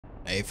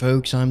Hey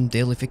folks, I'm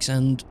Dyslectic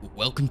and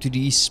welcome to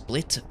the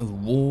Split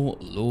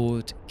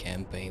Warlord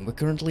campaign. We're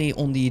currently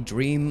on the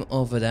Dream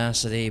of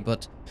Audacity,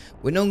 but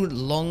we're no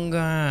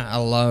longer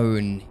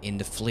alone in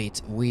the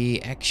fleet.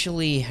 We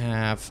actually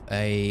have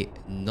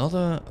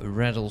another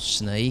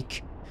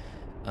rattlesnake.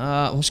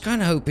 I was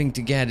kind of hoping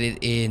to get it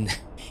in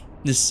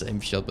the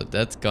same shot, but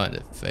that kind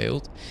of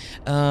failed.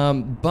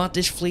 But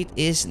this fleet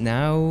is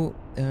now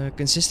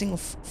consisting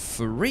of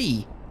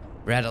 3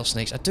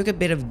 rattlesnakes. I took a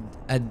bit of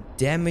a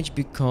damage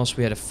because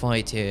we had a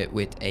fight here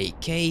with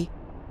AK.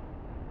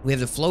 We have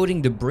the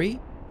floating debris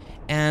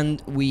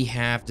and we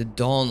have the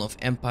Dawn of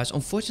Empires.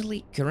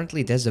 Unfortunately,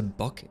 currently there's a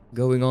bug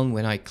going on.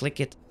 When I click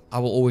it, I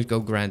will always go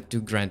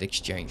to Grand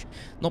Exchange.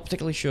 Not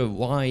particularly sure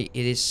why.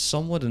 It is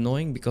somewhat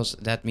annoying because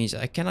that means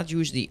I cannot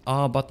use the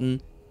R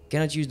button,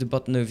 cannot use the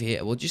button over here.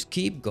 I will just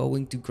keep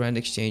going to Grand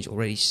Exchange,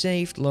 already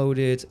saved,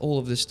 loaded, all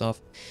of this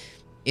stuff.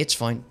 It's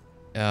fine.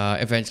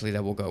 Eventually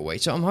that will go away.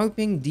 So I'm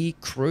hoping the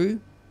crew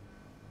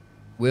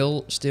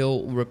will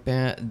still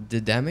repair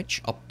the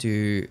damage up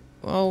to,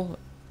 well,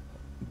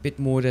 a bit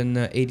more than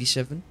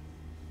 87.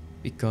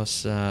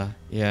 Because,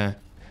 yeah,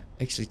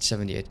 actually it's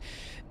 78.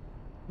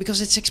 Because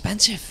it's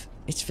expensive.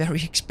 It's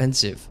very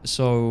expensive.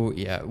 So,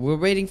 yeah, we're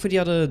waiting for the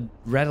other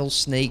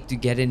rattlesnake to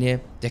get in here.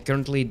 They're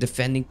currently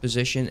defending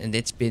position, and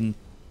it's been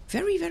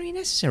very, very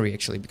necessary,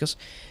 actually, because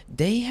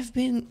they have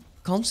been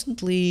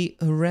constantly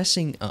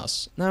harassing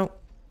us. Now,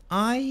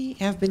 I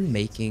have been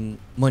making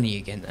money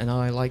again, and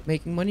I like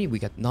making money. We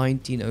got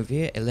 19 over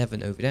here,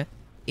 11 over there.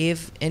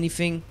 If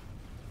anything,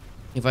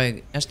 if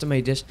I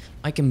estimate this,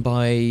 I can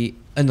buy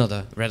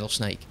another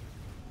rattlesnake.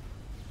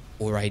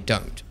 Or I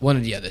don't. One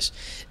of the others.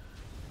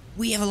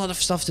 We have a lot of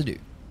stuff to do.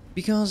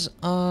 Because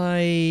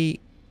I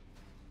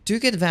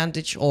took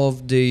advantage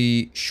of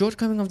the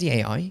shortcoming of the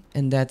AI,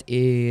 and that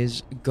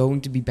is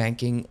going to be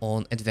banking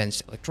on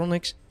advanced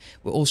electronics.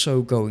 We're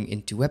also going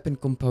into weapon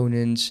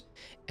components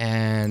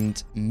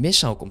and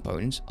missile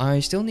components.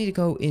 I still need to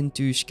go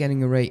into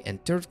scanning array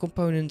and turret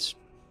components,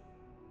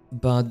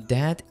 but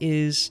that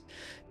is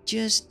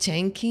just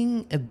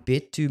tanking a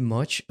bit too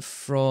much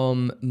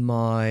from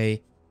my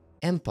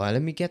empire.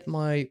 Let me get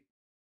my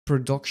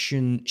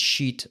production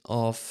sheet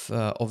of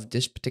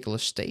this particular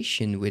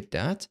station with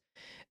that.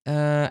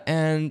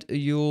 And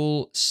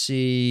you'll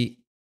see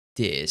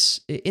this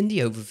in the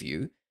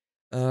overview.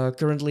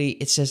 Currently,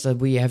 it says that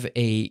we have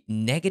a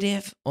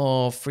negative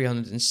of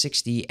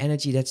 360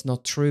 energy. That's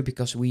not true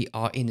because we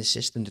are in a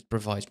system that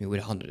provides me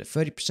with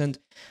 130%.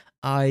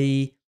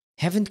 I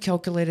haven't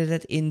calculated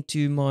that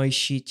into my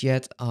sheet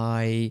yet.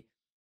 I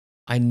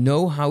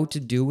know how to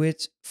do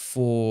it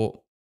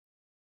for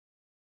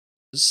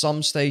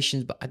some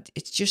stations, but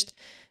it's just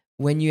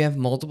when you have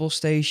multiple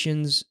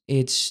stations,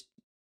 it's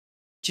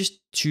just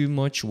too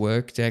much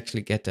work to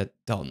actually get that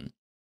done.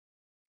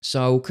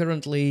 So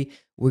currently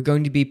we're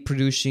going to be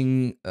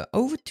producing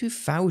over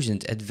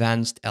 2,000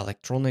 advanced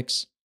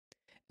electronics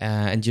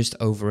and just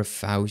over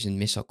 1,000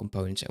 missile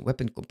components and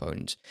weapon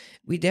components.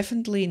 We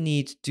definitely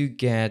need to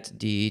get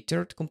the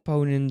turret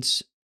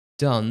components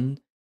done,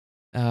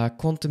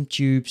 quantum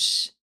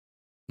tubes,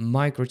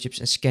 microchips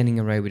and scanning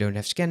array. We don't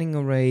have scanning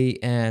array,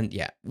 and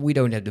yeah, we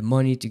don't have the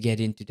money to get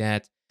into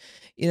that.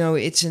 You know,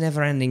 it's a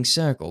never-ending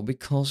circle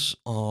because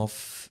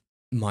of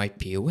my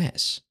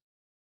POS.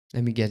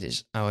 Let me get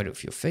this out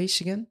of your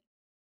face again.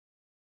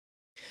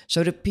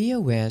 So the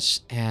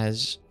POS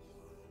has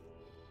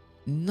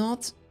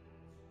not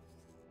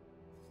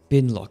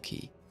been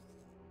lucky.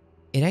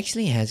 It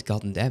actually has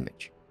gotten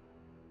damage.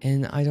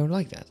 And I don't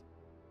like that.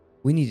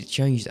 We need to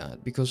change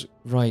that because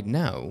right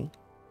now,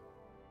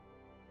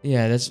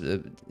 yeah, that's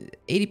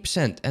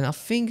 80%. And I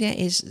think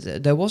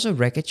there was a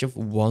wreckage of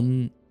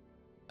one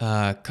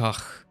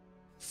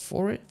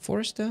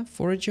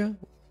forager,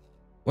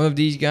 one of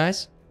these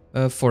guys,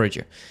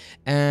 forager.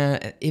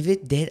 If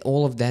it did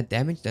all of that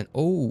damage, then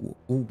oh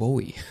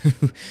boy,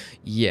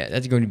 yeah,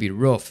 that's going to be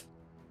rough,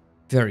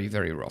 very,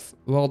 very rough.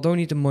 Well, don't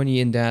need the money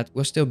in that.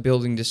 We're still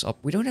building this up.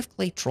 We don't have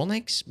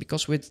Claytronics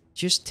because we're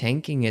just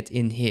tanking it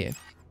in here.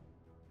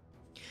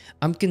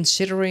 I'm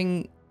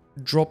considering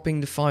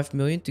dropping the 5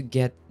 million to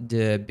get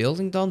the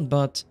building done,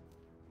 but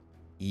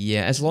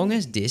yeah, as long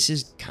as this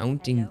is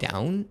counting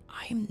down,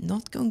 I'm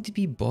not going to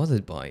be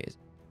bothered by it.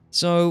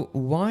 So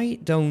why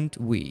don't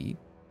we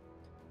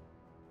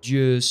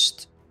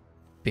just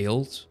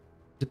build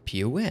the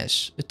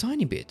POS a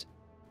tiny bit?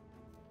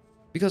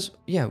 Because,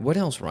 yeah, what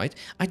else, right?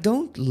 I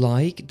don't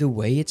like the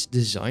way it's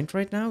designed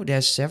right now.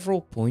 There's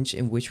several points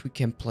in which we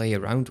can play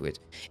around with.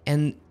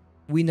 And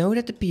we know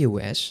that the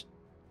POS,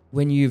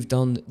 when you've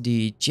done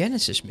the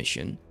Genesis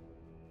mission,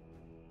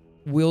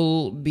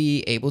 will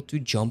be able to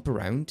jump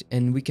around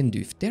and we can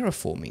do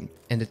terraforming.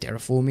 And the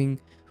terraforming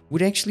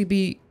would actually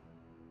be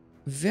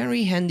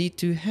very handy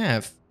to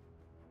have.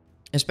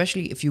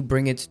 Especially if you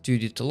bring it to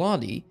the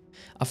Taladi.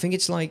 I think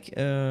it's like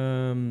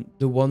the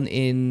one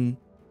in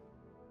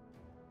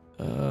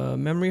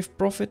Memory of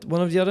Prophet,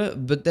 one of the other.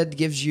 But that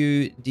gives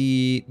you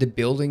the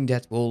building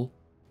that will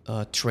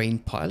train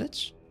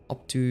pilots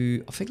up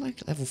to, I think,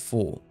 like level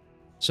 4.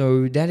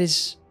 So that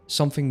is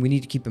something we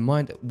need to keep in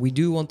mind. We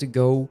do want to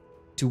go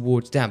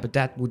towards that, but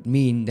that would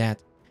mean that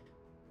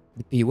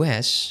the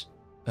POS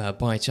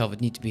by itself,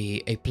 it needs to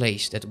be a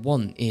place that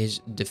one is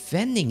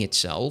defending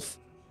itself,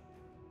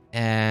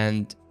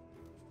 and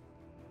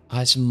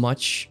as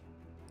much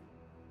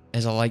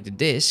as I like the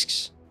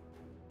discs,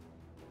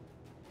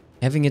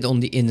 having it on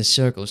the inner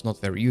circle is not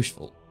very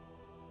useful.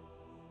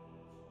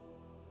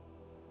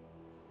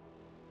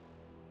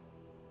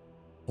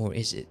 Or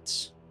is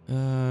it?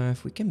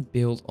 If we can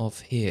build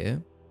off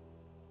here.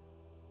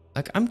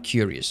 Like, I'm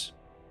curious.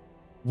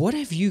 What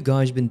have you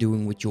guys been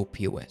doing with your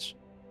POS?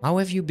 How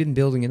have you been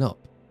building it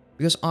up?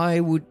 Because I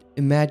would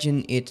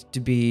imagine it to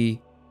be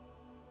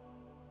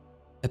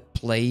a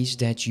place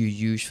that you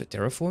use for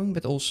terraforming,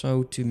 but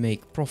also to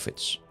make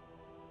profits.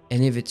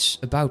 And if it's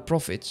about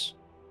profits,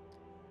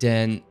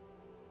 then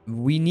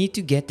we need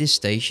to get this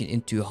station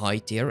into high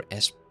tier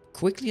as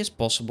quickly as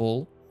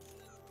possible,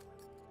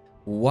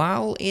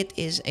 while it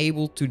is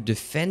able to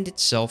defend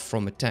itself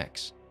from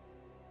attacks.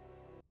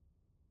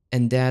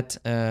 And that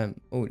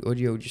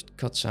audio just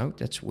cuts out.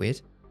 That's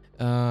weird.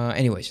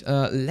 Anyways,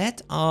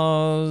 let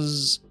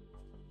us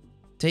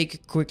take a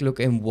quick look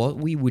at what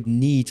we would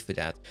need for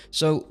that.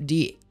 So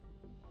the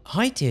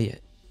high tier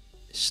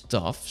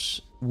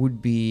stuffs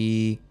would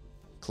be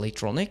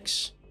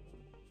Claytronics,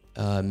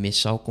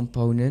 missile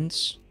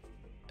components,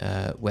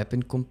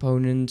 weapon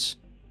components,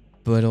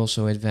 but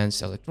also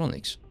advanced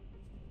electronics.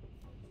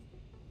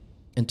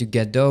 And to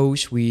get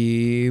those,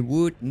 we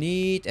would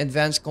need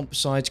advanced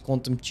composites,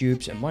 quantum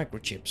tubes, and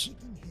microchips.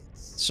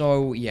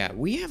 So yeah,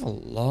 we have a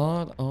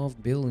lot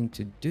of building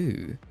to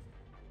do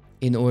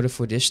in order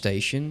for this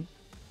station.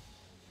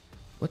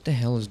 What the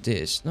hell is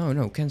this?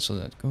 No, cancel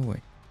that. Go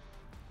away.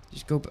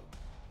 Just go back.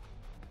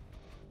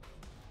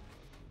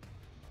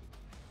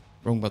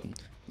 Wrong button.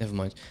 Never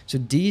mind. So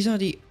these are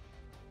the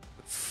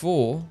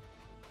 4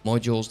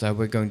 modules that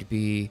we're going to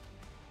be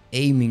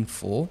aiming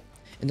for.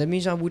 And that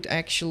means I would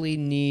actually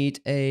need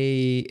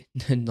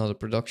another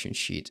production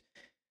sheet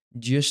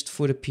just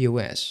for the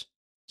POS.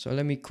 So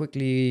let me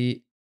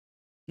quickly...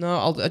 No,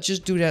 I'll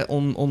just do that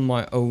on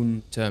my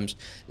own terms.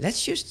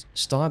 Let's just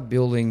start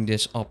building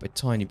this up a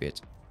tiny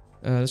bit.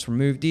 Let's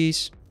remove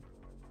these.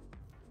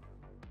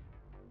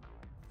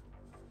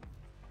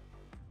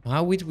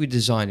 How would we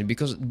design it?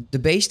 Because the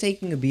base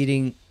taking a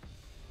beating,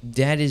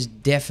 that is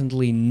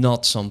definitely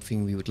not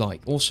something we would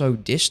like. Also,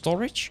 this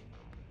storage...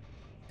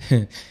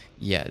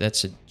 Yeah,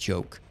 that's a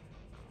joke.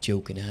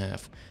 Joke and a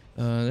half.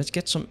 Let's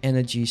get some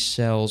energy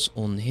cells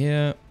on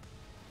here.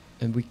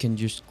 And we can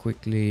just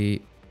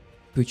quickly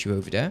put you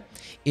over there.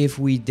 If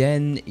we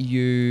then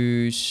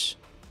use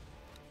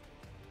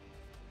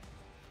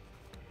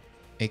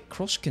a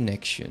cross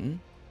connection,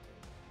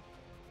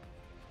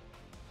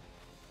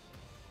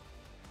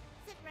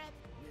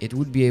 it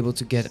would be able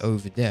to get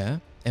over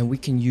there. And we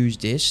can use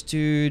this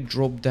to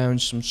drop down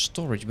some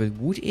storage. But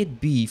would it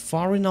be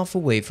far enough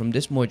away from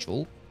this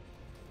module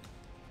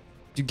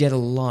to get a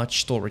large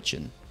storage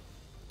in?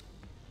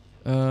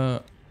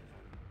 I'm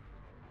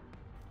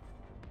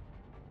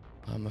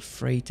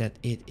afraid that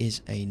it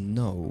is a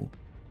no.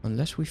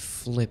 Unless we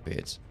flip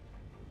it.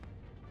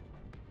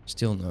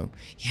 Still no.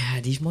 Yeah,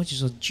 these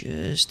modules are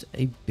just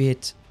a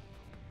bit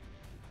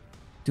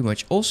too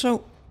much.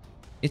 Also,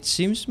 it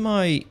seems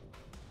my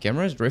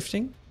camera is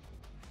drifting.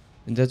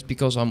 And that's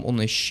because I'm on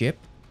a ship.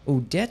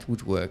 Oh, that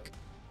would work.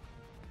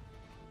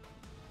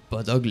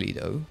 But ugly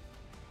though.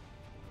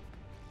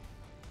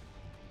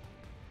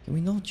 Can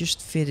we not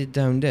just fit it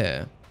down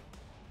there?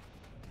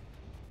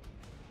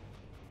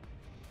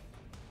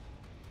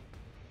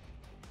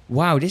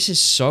 Wow, this is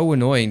so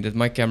annoying that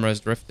my camera is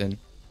drifting.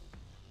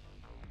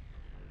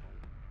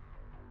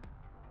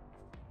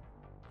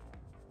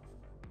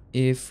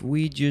 If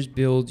we just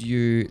build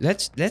you...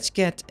 Let's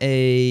get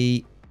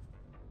a...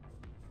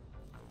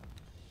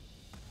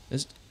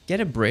 Let's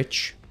get a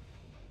bridge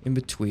in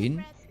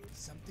between.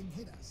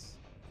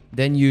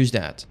 Then use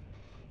that.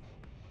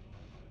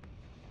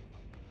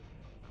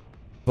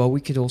 But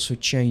we could also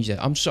change that.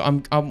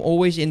 I'm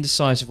always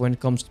indecisive when it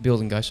comes to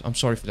building, guys. I'm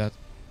sorry for that.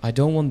 I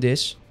don't want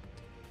this.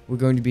 We're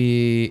going to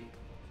be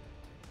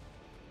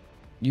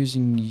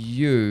using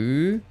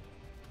you.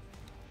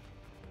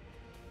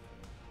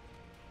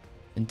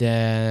 And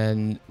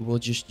then we'll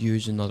just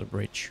use another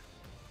bridge.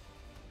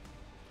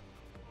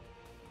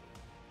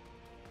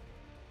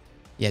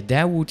 Yeah,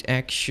 that would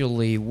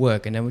actually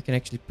work. And then we can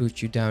actually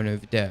put you down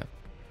over there.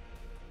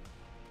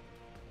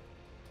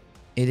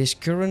 It is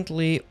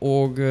currently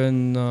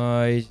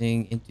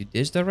organizing into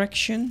this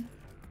direction.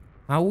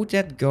 How would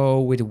that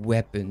go with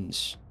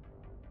weapons?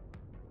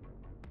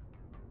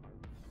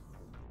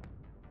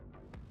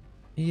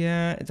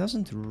 Yeah, it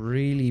doesn't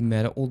really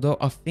matter. Although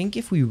I think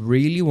if we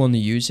really want to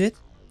use it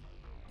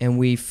and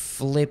we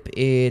flip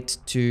it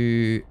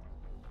to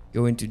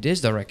go into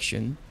this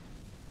direction.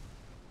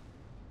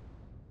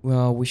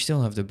 Well, we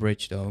still have the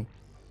bridge though.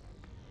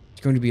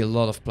 It's going to be a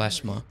lot of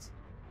plasma.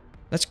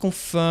 Let's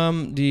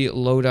confirm the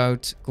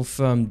loadout,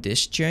 confirm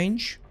this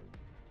change.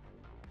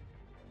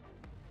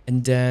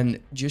 And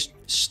then just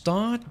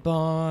start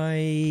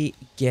by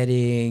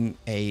getting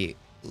a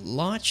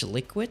large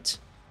liquid.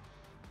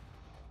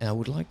 And I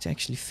would like to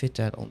actually fit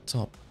that on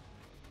top.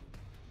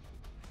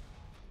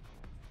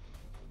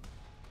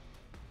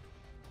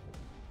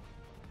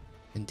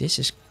 And this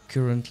is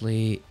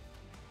currently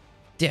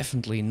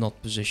definitely not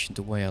positioned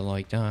the way I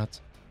like that.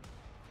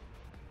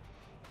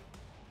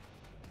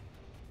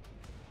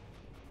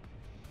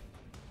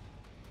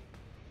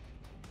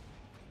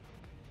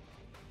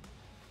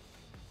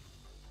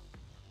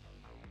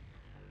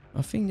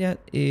 I think that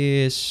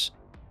is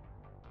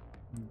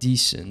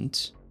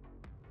decent.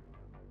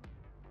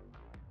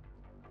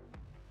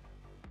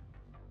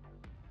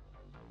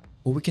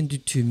 Or we can do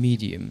 2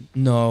 medium.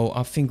 No,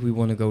 I think we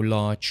want to go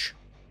large.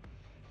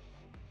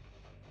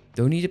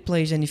 Don't need to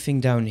place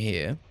anything down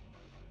here.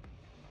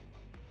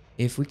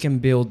 If we can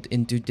build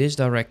into this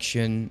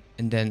direction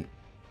and then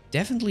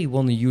definitely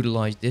want to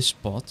utilize this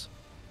spot.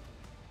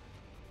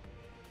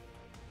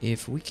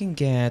 If we can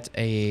get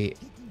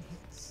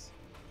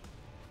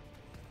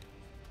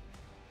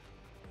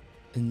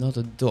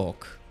another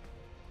dock.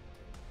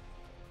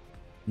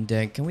 And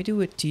then can we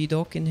do a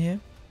T-dock in here?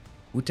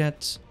 Would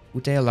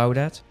they allow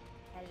that?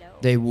 Hello.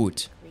 They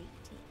would.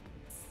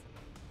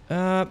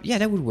 Greetings. Yeah,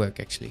 that would work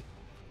actually.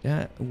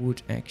 That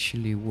would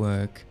actually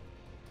work.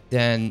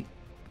 Then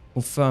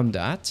confirm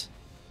that.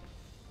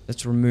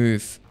 Let's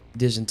remove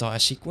this entire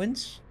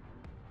sequence.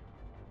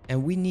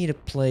 And we need a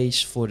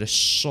place for the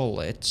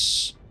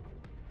solids.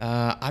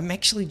 I'm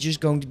actually just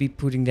going to be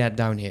putting that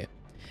down here.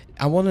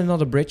 I want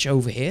another bridge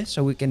over here,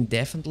 so we can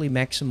definitely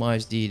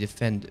maximize the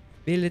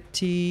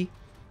defendability.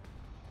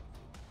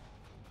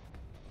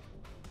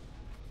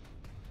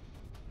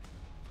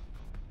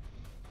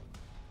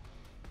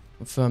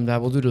 Confirm that.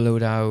 We'll do the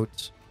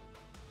loadout.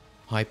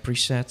 High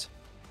preset.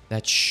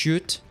 That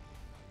should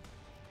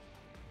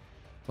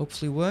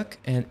hopefully work,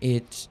 and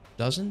it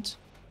doesn't.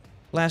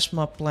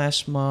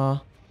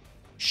 Plasma,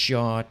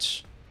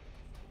 shards.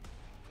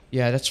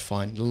 Yeah, that's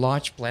fine.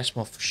 Large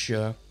plasma for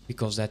sure,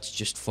 because that's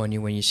just funny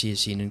when you see a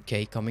Xenon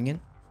K coming in.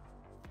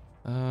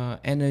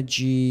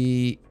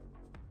 Energy.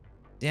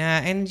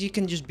 Yeah, energy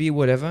can just be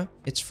whatever.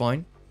 It's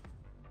fine.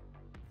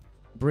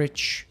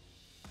 Bridge.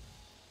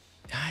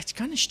 It's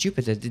kind of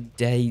stupid that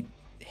they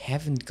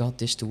haven't got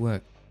this to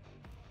work.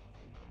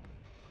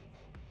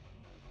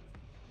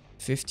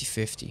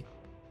 50-50.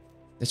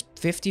 That's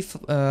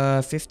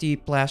 50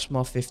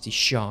 plasma, 50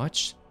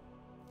 shards.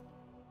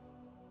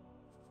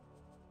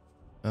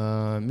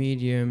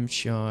 Medium,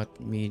 shard,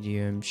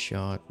 medium,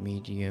 shard,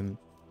 medium,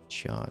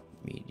 shard,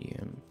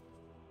 medium.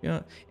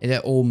 Yeah, and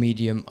they're all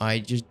medium. I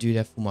just do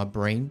that for my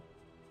brain.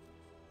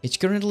 It's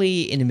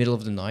currently in the middle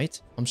of the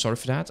night. I'm sorry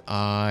for that.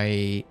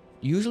 I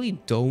usually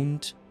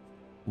don't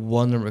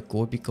want to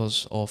record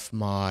because of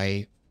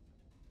my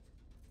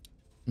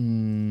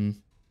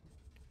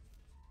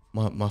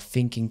my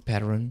thinking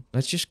pattern.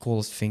 Let's just call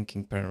it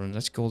thinking pattern.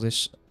 Let's call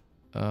this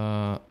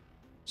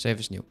save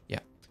as new. Yeah,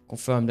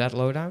 confirm that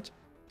loadout.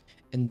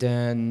 And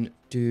then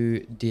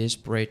do this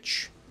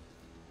bridge.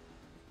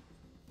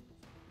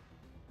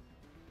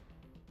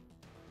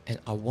 And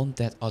I want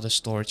that other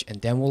storage,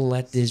 and then we'll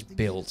let this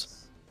build.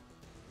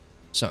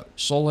 So,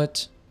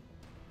 solid.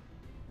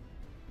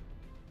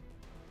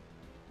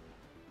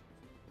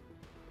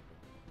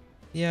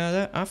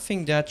 Yeah, I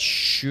think that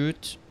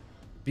should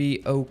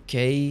be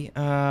okay.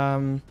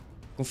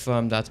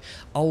 Confirm that.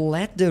 I'll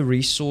let the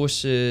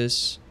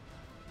resources...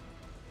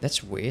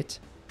 That's weird.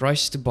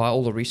 Price to buy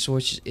all the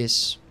resources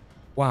is...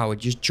 Wow, it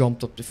just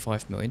jumped up to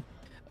 5 million.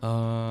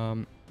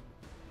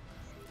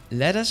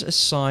 Let us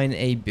assign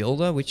a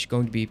builder, which is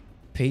going to be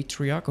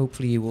Patriarch.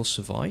 Hopefully he will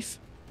survive.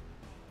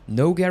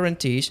 No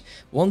guarantees.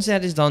 Once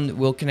that is done,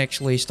 we can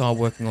actually start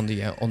working on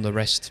the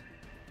rest.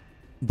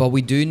 But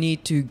we do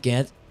need to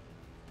get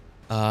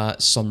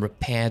some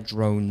repair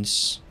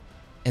drones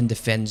and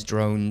defense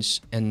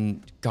drones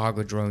and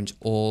cargo drones,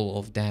 all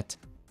of that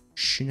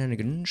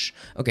shenanigans.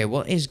 Okay,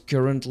 what is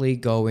currently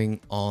going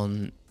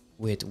on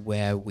with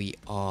where we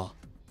are?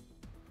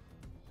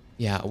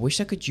 Yeah, I wish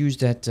I could use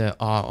that R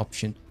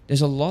option.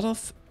 There's a lot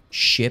of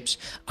ships.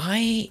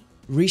 I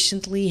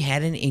recently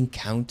had an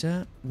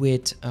encounter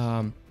with,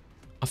 I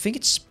think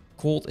it's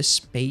called a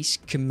Space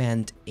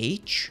Command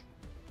H.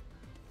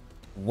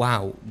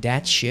 Wow,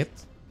 that ship,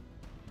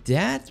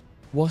 that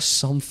was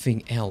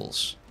something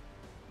else.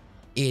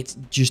 It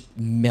just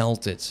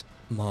melted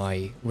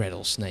my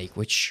rattlesnake,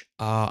 which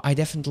I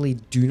definitely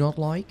do not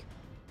like.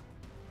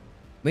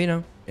 But you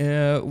know,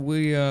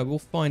 we'll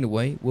find a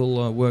way.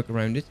 We'll work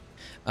around it.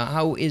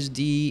 How is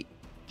the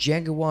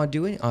Jaguar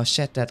doing? I'll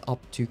set that up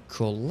to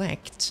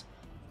collect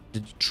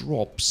the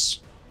drops.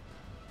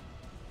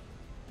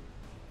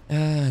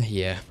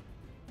 Yeah,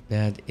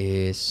 that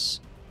is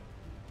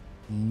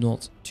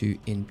not too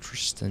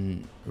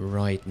interesting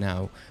right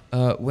now.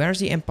 Where's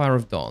the Empire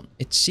of Dawn?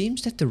 It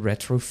seems that the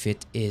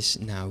retrofit is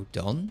now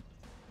done.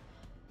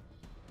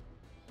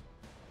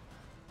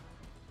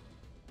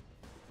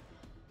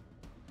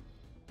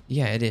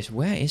 Yeah, it is.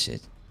 Where is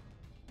it?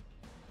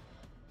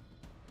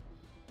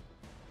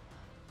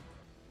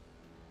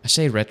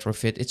 say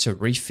retrofit, it's a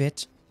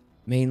refit,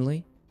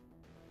 mainly.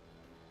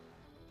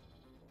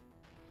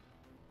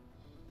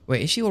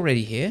 Wait, is he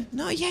already here?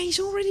 No, yeah, he's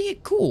already here.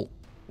 Cool.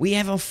 We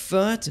have our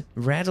third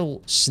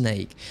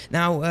rattlesnake.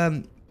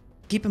 Now,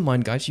 keep in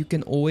mind, guys, you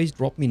can always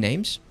drop me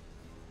names.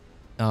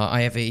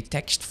 I have a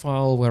text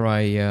file where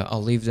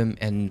I'll leave them,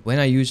 and when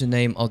I use a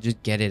name, I'll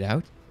just get it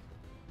out.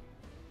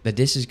 But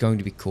this is going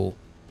to be cool.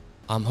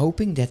 I'm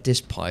hoping that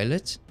this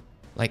pilot,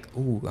 like,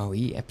 oh,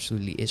 he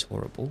absolutely is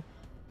horrible.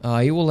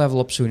 He will level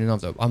up soon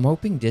enough, though. I'm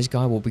hoping this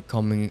guy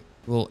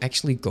will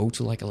actually go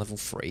to like a level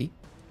 3.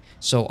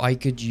 So I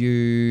could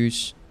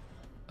use,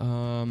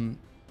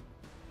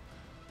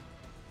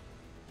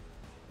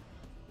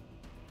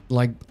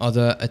 like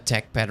other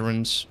attack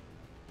patterns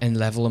and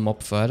level him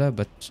up further,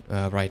 but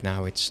right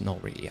now it's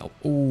not really help.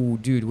 Oh,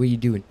 dude, what are you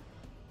doing?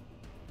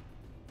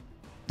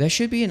 There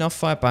should be enough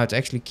firepower to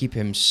actually keep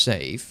him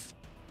safe.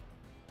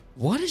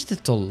 What is the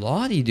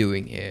Toladi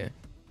doing here?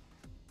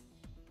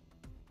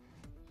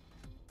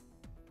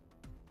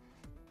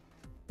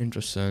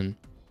 Interesting.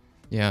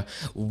 Yeah,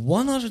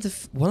 one of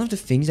the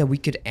things that we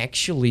could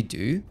actually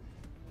do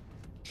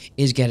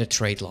is get a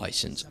trade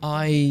license.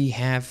 I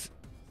have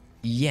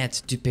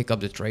yet to pick up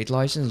the trade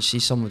license. You see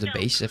some of the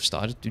bases have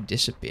started to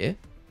disappear.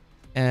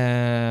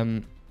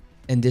 And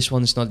this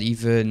one is not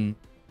even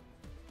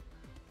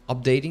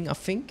updating, I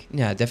think.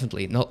 Yeah,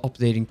 definitely not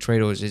updating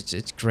trade orders.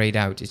 It's grayed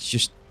out. It's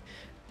just,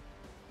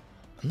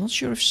 I'm not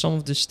sure if some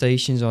of the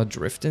stations are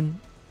drifting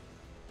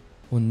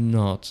or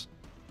not.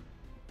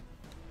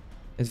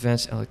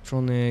 Advanced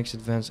electronics.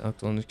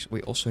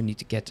 We also need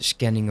to get the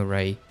scanning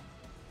array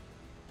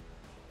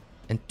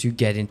and to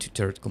get into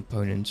turret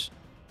components.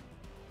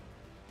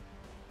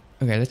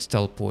 Okay, let's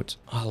teleport.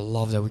 I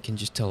love that we can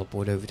just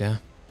teleport over there.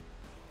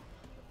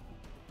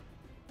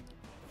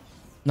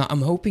 Now,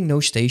 I'm hoping no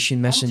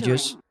station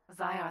messengers,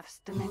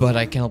 but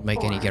I cannot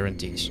make any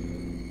guarantees.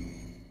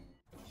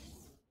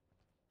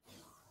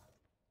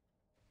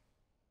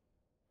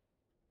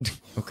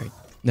 Okay,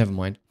 never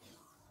mind.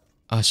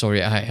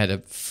 Sorry, I had a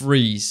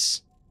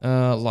freeze.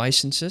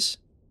 Licenses.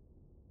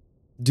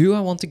 Do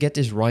I want to get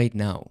this right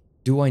now?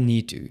 Do I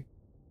need to?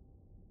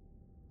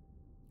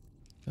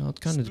 Well,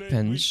 it kind of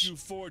depends.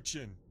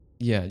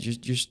 Yeah,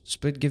 just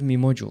split. Give me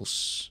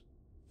modules.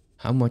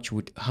 How much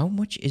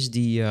is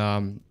the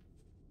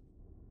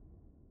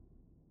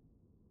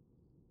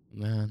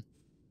man?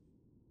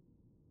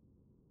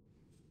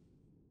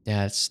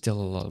 Yeah, it's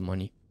still a lot of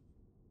money.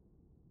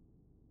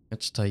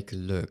 Let's take a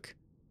look.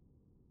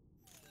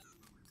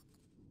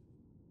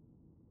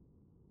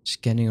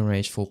 Scanning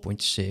array is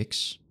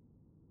 4.6.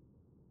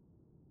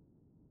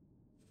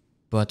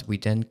 But we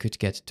then could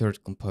get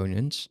turret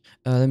components.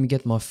 Let me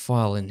get my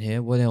file in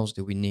here. What else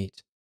do we need?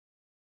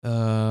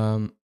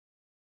 I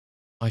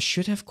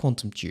should have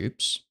quantum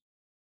tubes.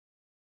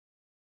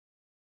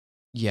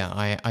 Yeah,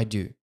 I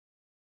do.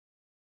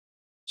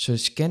 So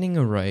scanning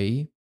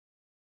array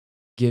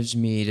gives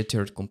me the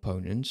turret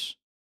components.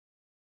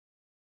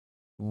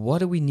 What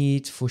do we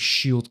need for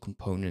shield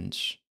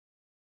components?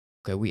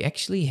 Okay, we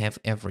actually have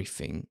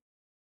everything.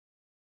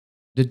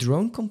 The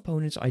drone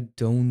components, I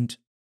don't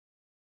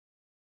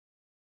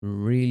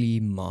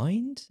really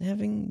mind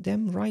having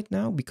them right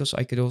now, because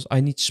I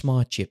need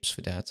smart chips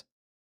for that.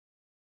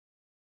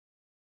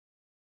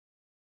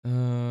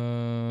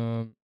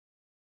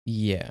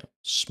 Yeah,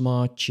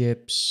 smart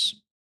chips.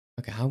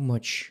 Okay, how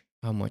much?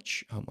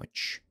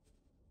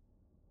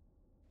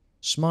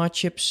 Smart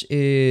chips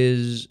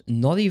is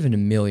not even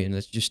 1 million.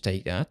 Let's just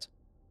take that.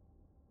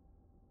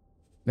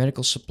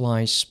 Medical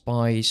supplies,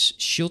 spice,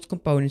 shield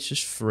components is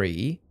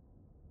free.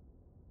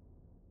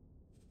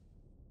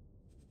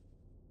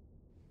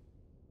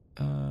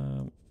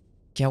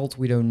 Kelt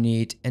we don't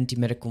need.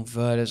 Anti-medic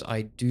converters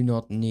I do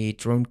not need.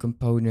 Drone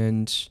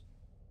components.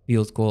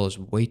 Field core is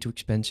way too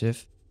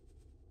expensive.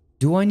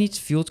 Do I need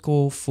field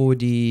core for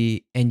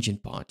the engine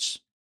parts?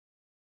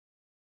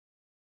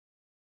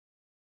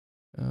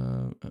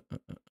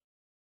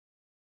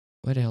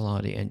 Where the hell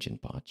are the engine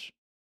parts?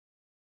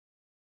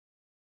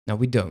 No,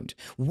 we don't.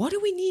 What do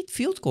we need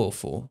field core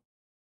for?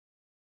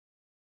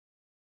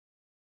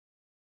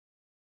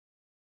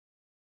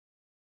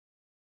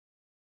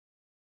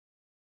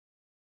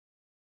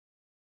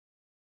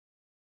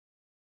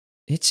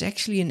 It's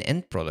actually an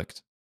end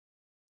product.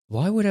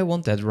 Why would I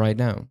want that right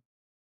now?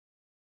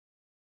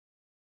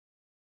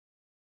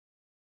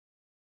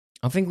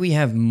 I think we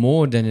have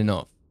more than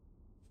enough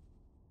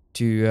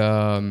to...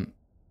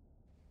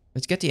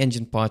 let's get the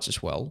engine parts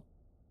as well.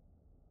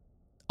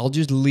 I'll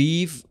just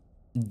leave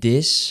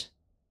this.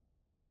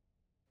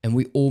 And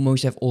we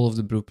almost have all of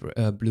the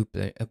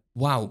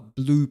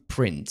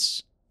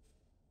blueprints.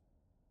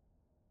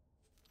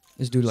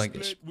 Let's do it like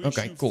this.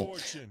 Okay, cool.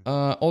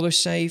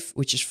 Autosave,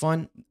 which is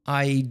fun.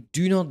 I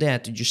do not dare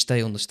to just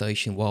stay on the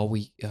station while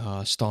we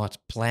start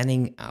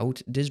planning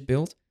out this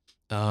build.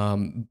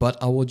 But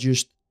I will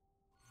just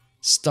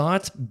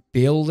start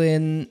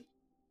building,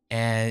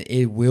 and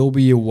it will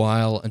be a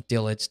while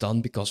until it's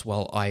done, because,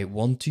 well, I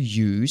want to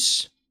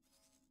use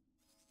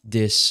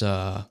this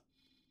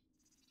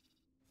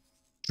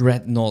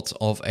dreadnought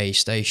of a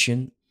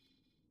station.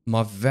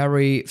 My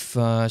very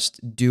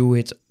first do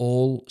it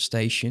all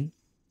station.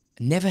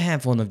 Never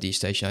have one of these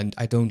stations.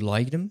 I don't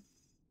like them,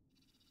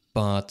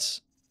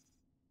 but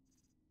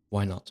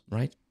why not,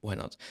 right? Why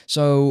not?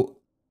 So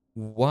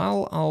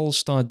while I'll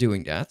start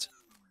doing that,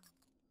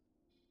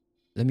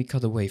 let me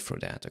cut away from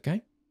that,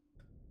 okay?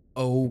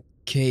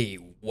 Okay,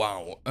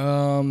 wow.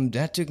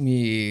 That took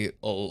me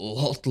a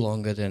lot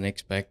longer than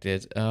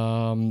expected.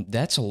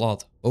 That's a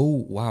lot.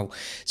 Oh, wow.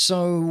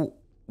 So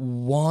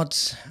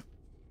what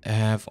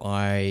have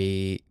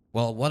I...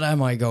 Well, what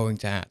am I going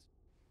to add?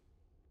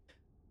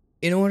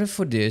 In order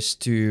for this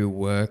to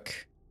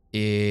work,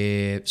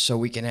 so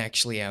we can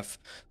actually have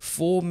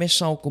 4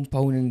 missile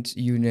component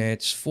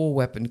units, 4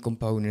 weapon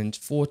components,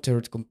 4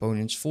 turret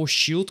components, 4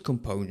 shield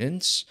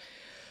components.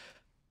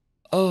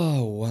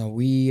 Oh, wow.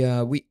 We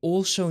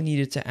also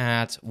needed to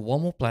add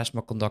 1 more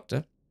plasma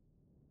conductor,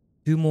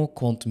 2 more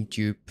quantum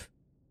tube,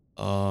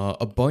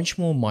 a bunch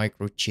more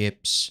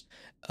microchips,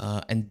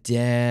 and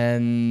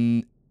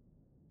then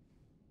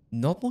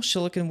not more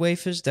silicon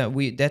wafers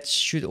that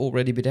should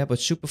already be there, but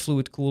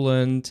superfluid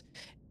coolant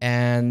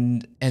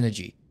and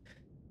energy.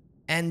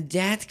 And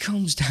that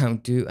comes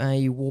down to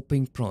a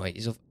whopping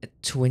price of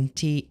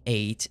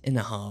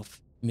 28.5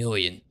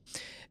 million.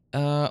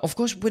 Of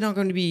course, we're not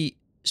going to be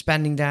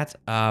spending that,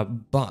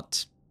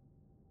 but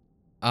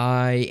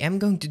I am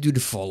going to do the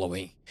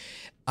following.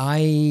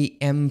 I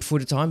am, for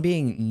the time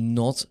being,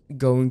 not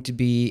going to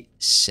be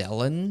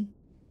selling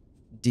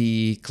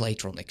the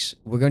Claytronics.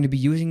 We're going to be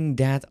using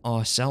that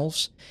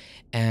ourselves,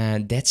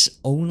 and that's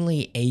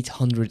only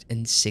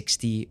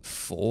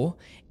 864.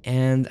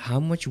 And how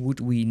much would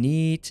we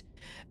need?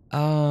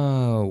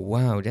 Oh,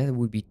 wow, that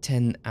would be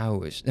 10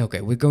 hours.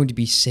 Okay, we're going to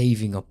be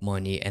saving up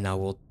money, and I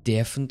will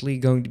definitely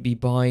going to be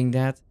buying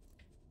that.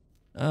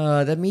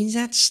 That means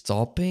that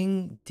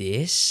stopping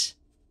this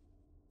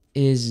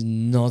is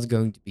not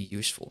going to be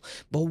useful.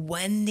 But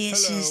when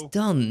this is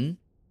done,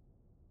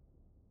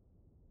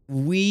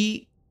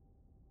 we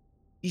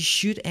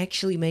should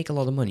actually make a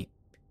lot of money.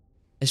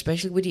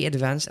 Especially with the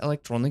advanced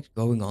electronics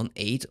going on,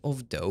 8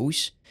 of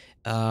those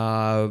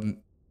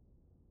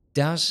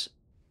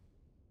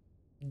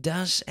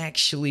does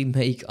actually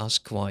make us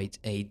quite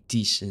a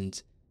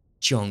decent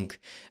chunk.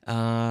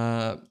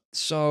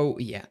 So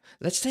yeah,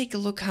 let's take a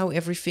look how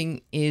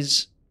everything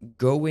is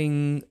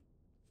going,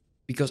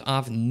 because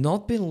I've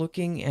not been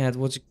looking at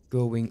what's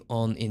going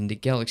on in the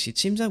galaxy. It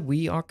seems that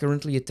we are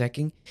currently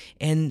attacking,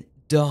 and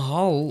the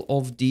hull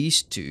of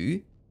these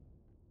two...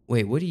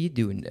 Wait, what are you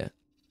doing there?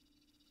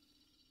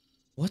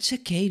 What's a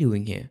K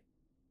doing here?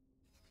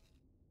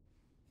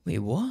 Wait,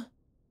 what?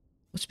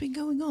 What's been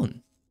going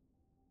on?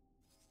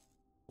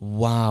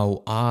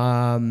 Wow,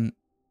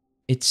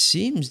 it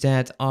seems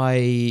that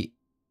I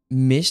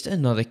missed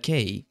another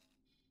K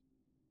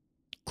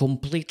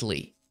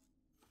completely.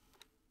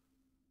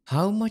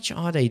 How much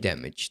are they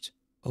damaged?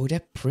 Oh,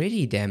 they're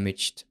pretty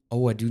damaged.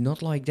 Oh, I do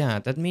not like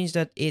that. That means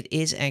that it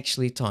is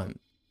actually time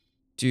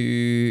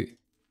to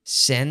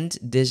send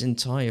this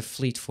entire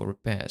fleet for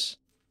repairs.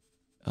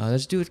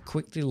 Let's do it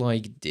quickly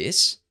like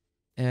this.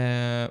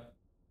 Can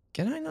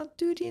I not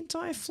do the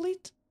entire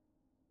fleet?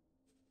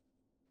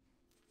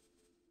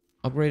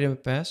 Upgrade and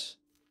repairs?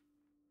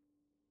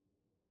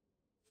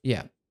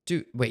 Yeah,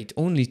 2. Wait,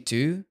 only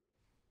 2?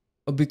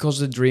 Oh, because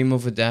the Dream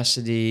of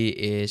Audacity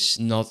is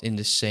not in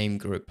the same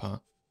group, huh?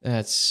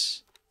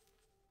 That's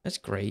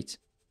great.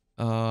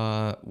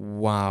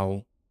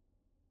 Wow.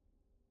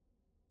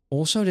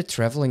 Also, the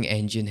traveling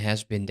engine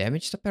has been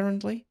damaged,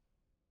 apparently.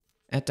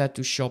 Add that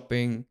to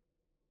shopping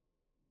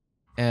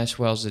as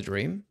well as the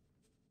Dream.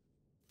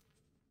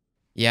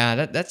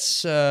 Yeah,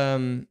 that's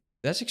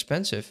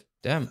expensive.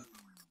 Damn.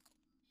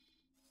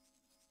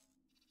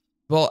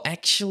 Well,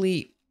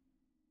 actually,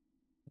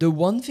 the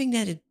one thing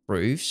that it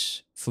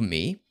proves for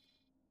me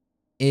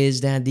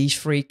is that these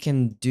 3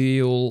 can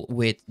deal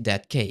with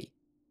that K.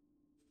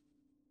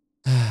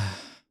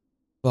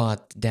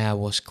 But that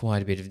was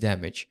quite a bit of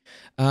damage.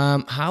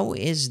 How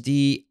is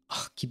the...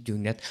 Oh, keep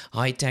doing that.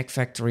 High-tech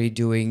factory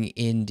doing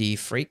in the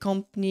free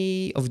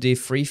company of the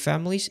free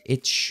families?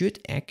 It should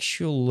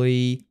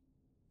actually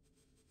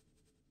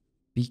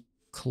be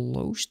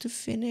close to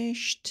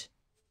finished.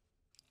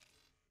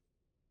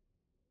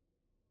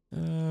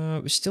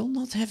 We're still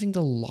not having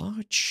the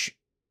large...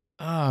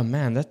 Ah,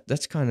 man,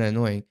 that's kind of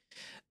annoying.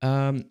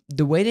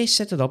 The way they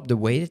set it up, the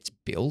way it's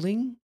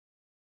building,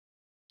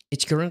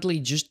 it's currently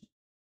just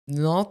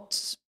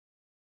not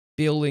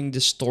building the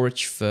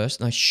storage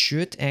first. I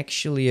should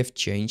actually have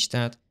changed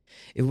that.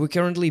 If we're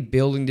currently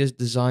building this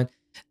design,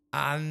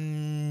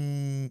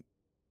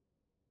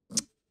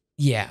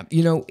 yeah,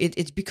 you know,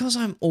 it's because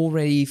I'm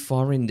already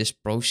far in this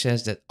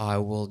process that I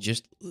will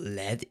just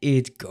let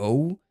it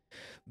go.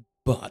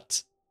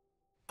 But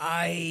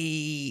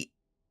I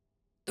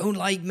don't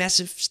like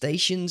massive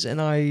stations, and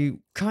I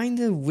kind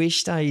of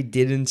wished I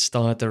didn't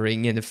start the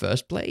ring in the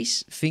first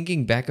place.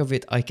 Thinking back of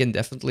it, I can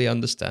definitely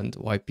understand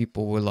why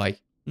people were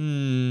like,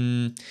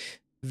 very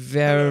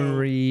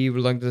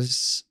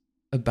reluctant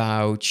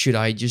about, should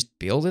I just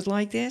build it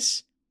like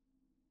this?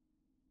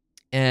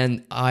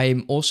 And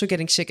I'm also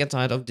getting sick and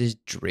tired of this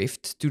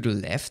drift to the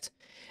left.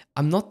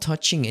 I'm not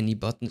touching any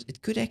buttons.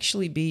 It could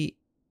actually be...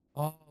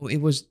 Oh,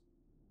 it was...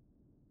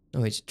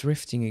 No, it's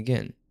drifting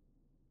again.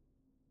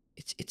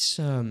 It's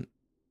a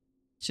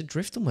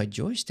drift on my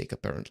joystick,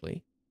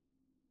 apparently.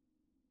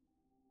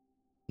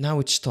 Now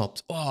it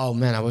stopped. Oh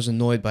man, I was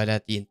annoyed by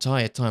that the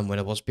entire time when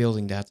I was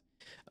building that.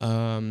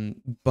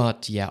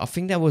 But yeah, I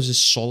think that was a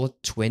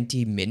solid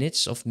 20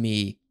 minutes of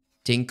me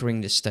tinkering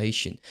the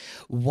station.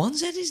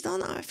 Once that is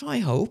done, I have high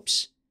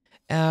hopes.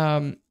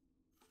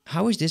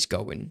 How is this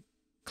going?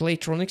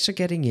 Claytronics are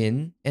getting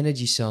in.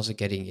 Energy cells are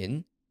getting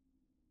in.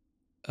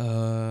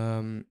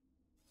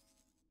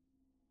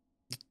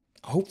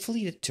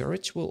 Hopefully the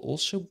turrets will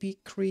also be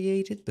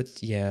created,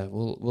 but yeah,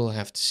 we'll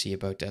have to see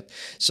about that.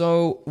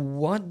 So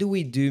what do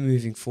we do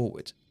moving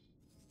forward?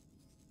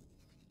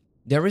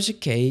 There is a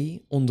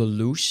K on the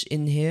loose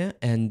in here,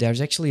 and there's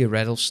actually a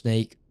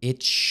rattlesnake.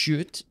 It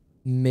should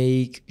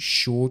make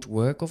short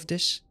work of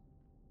this.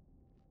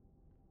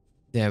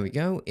 There we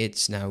go.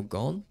 It's now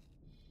gone.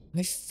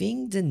 I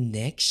think the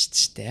next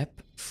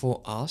step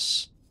for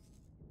us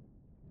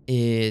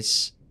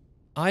is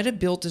either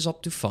build this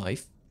up to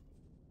 5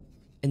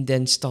 and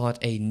then start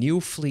a new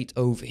fleet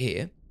over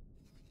here.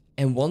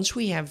 And once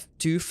we have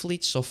 2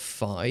 fleets of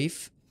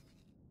 5,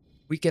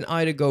 we can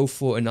either go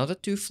for another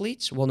 2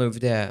 fleets, one over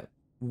there,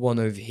 one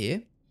over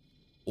here,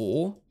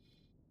 or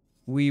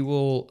we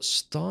will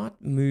start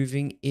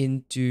moving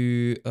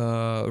into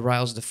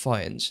Ryle's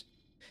Defiance.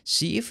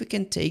 See if we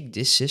can take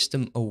this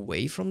system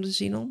away from the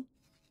Xenon.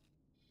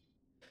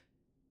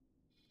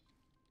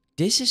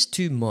 This is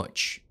too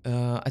much.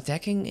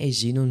 Attacking a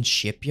Xenon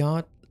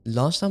shipyard.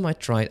 Last time I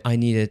tried, I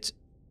needed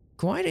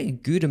quite a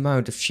good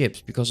amount of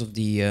ships because of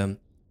the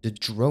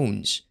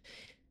drones.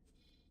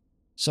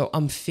 So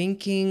I'm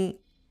thinking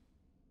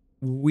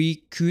we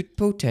could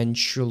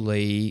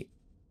potentially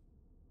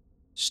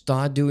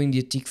start doing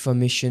the Tikva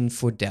mission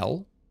for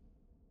Dell,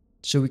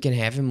 so we can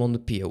have him on the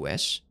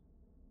POS.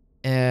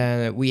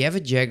 We have a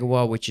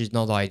Jaguar, which is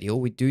not ideal.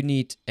 We do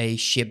need a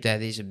ship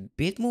that is a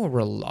bit more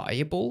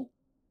reliable.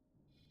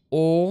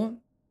 Or,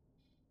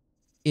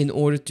 in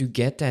order to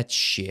get that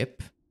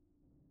ship,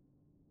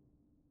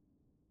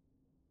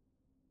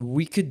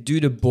 we could do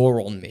the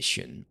Boron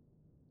mission.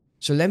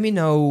 So let me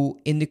know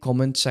in the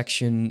comment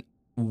section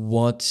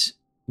what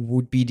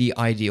would be the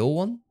ideal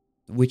one.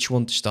 Which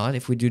one to start.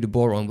 If we do the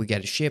Boron, we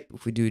get a ship.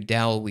 If we do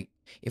Dell,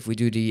 if we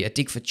do the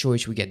Tikva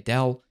choice, we get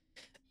Dell.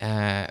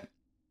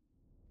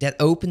 That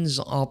opens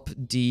up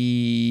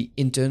the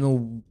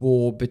internal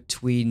war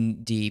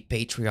between the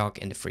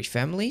Patriarch and the Free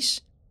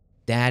Families.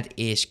 That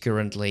is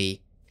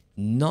currently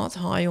not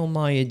high on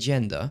my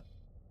agenda,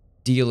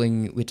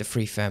 dealing with the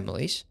Free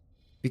Families,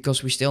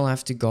 because we still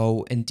have to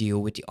go and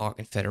deal with the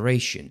Arkan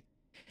Federation.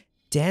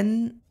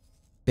 10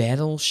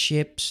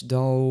 battleships,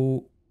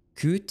 though,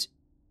 could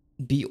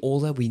be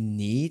all that we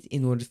need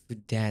in order for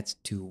that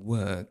to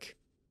work.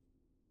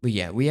 But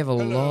yeah, we have a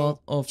lot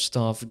of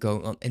stuff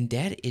going on, and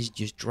that is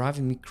just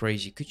driving me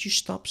crazy. Could you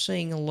stop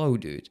saying hello,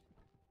 dude?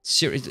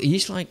 Seriously,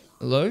 he's like,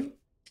 hello?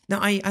 Now,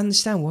 I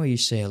understand why you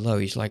say hello.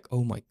 He's like,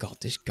 oh my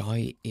god, this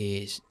guy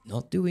is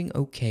not doing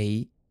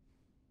okay.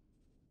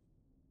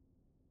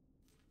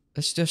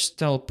 Let's just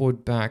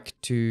teleport back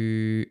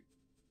to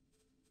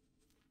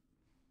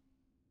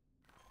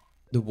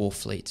the war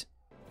fleet.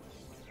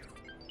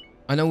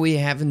 I know we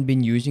haven't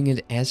been using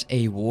it as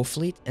a war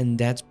fleet, and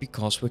that's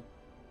because we're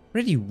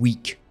pretty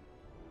weak.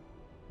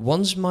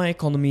 Once my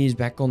economy is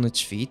back on its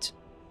feet,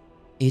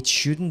 it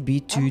shouldn't be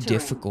too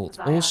difficult.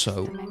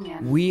 Also,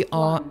 we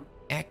are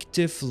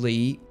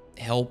actively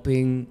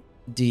helping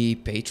the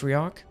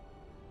Patriarch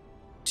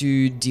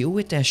to deal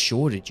with their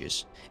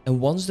shortages. And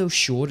once those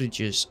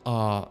shortages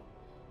are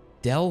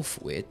dealt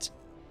with,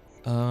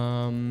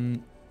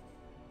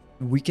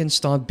 we can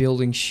start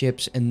building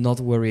ships and not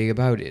worry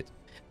about it.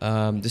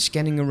 The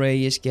scanning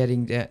array is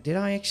getting there. Did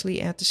I actually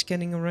add the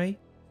scanning array?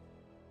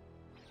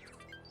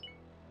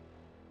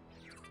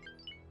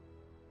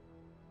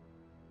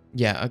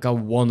 Yeah, I got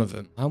one of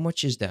them. How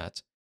much is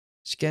that?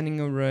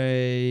 Scanning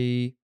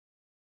array...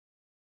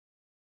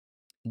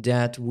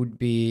 That would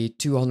be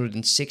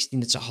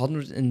 216. That's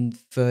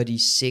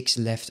 136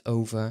 left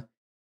over.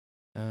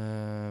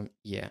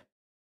 Yeah.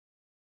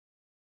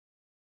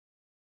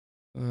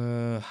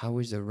 How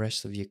is the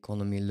rest of the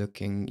economy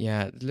looking?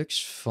 Yeah, it looks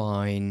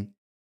fine.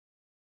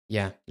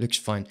 Yeah, looks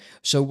fine.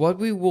 So what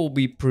we will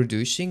be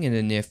producing in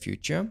the near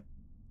future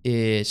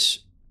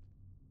is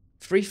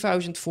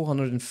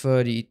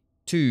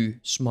 3,432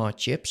 smart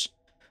chips,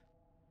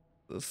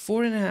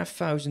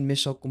 4,500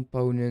 missile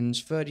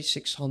components,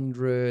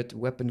 3,600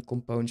 weapon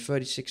components,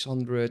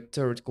 3,600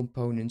 turret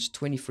components,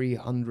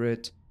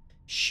 2,300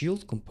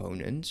 shield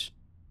components,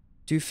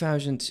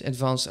 2,000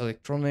 advanced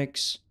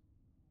electronics,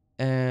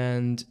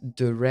 and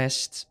the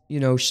rest, you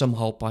know, some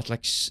hull parts,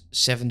 like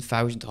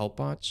 7,000 hull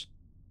parts.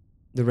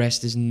 The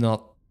rest is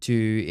not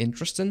too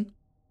interesting.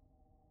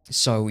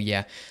 So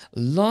yeah,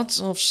 lots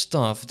of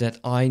stuff that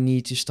I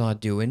need to start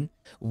doing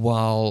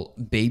while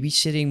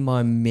babysitting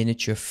my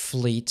miniature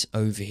fleet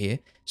over here.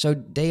 So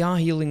they are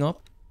healing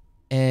up.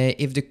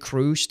 If the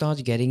crew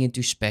starts getting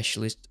into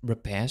specialist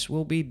repairs,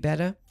 will be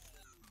better.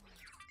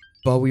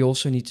 But we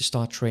also need to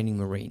start training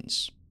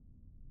Marines.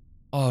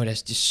 Oh,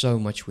 there's just so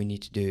much we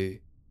need to do.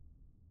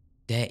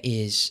 There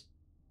is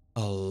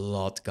a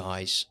lot,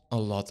 guys. A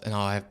lot. And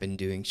I have been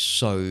doing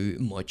so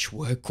much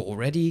work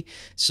already.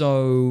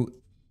 So,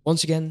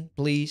 once again,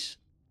 please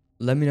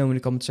let me know in the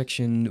comment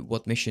section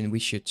what mission we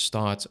should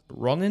start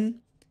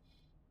running.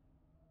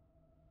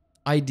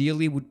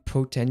 Ideally, would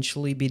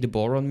potentially be the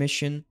Boron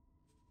mission.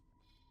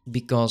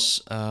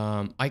 Because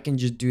I can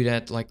just do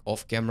that like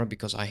off camera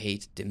because I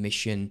hate the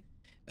mission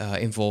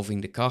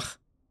involving the car.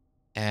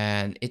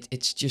 And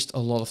it's just a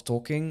lot of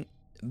talking,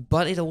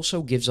 but it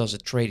also gives us a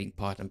trading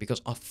partner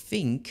because I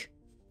think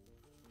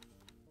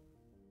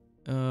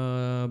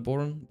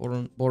Boron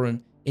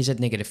is at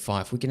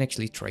 -5. We can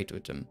actually trade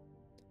with them.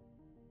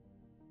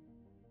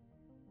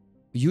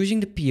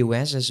 Using the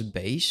POS as a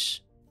base,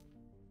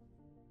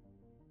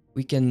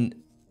 we can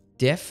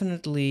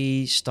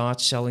definitely start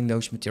selling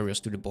those materials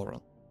to the Boron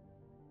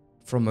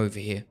from over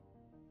here.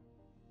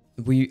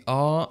 We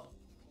are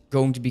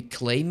going to be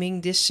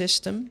claiming this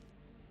system.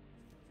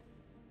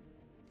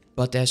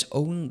 But there's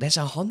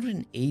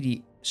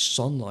 180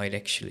 sunlight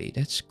actually.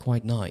 That's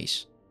quite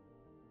nice.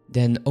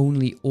 Then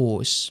only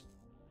ores.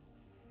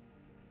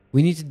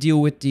 We need to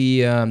deal with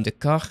the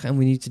car, and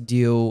we need to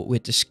deal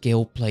with the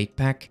scale plate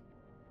pack.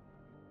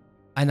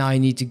 And I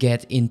need to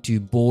get into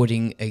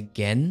boarding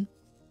again.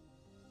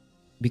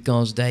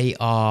 Because they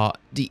are...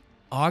 The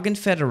Argon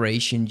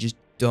Federation just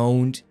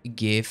don't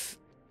give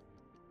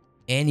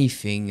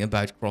anything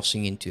about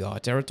crossing into our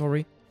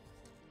territory.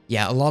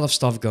 Yeah, a lot of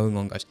stuff going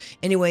on, guys.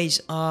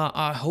 Anyways,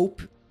 I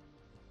hope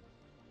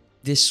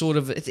this sort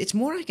of... It's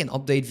more like an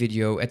update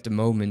video at the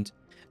moment,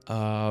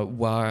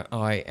 where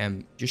I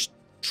am just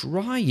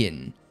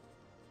trying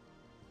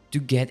to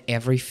get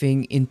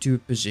everything into a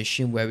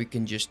position where we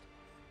can just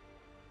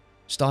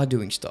start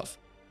doing stuff.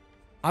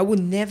 I would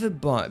never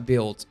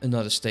build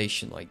another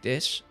station like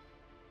this,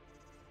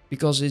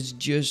 because it's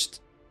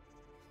just...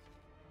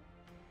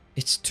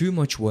 It's too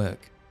much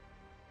work.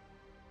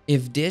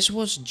 If this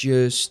was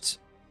just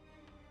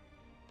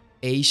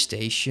a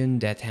station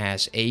that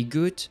has a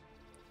good,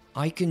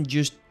 I can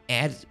just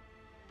add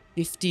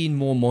 15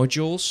 more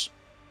modules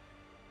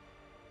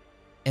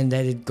and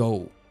let it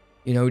go.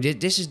 You know,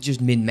 this is just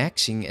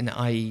min-maxing, and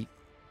I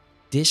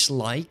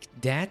dislike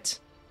that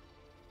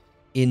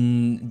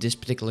in this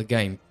particular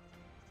game.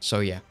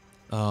 So yeah,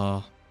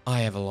 I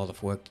have a lot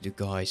of work to do,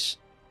 guys.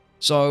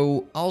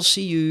 So I'll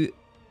see you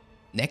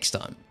next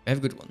time. Have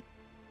a good one.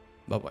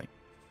 Bye-bye.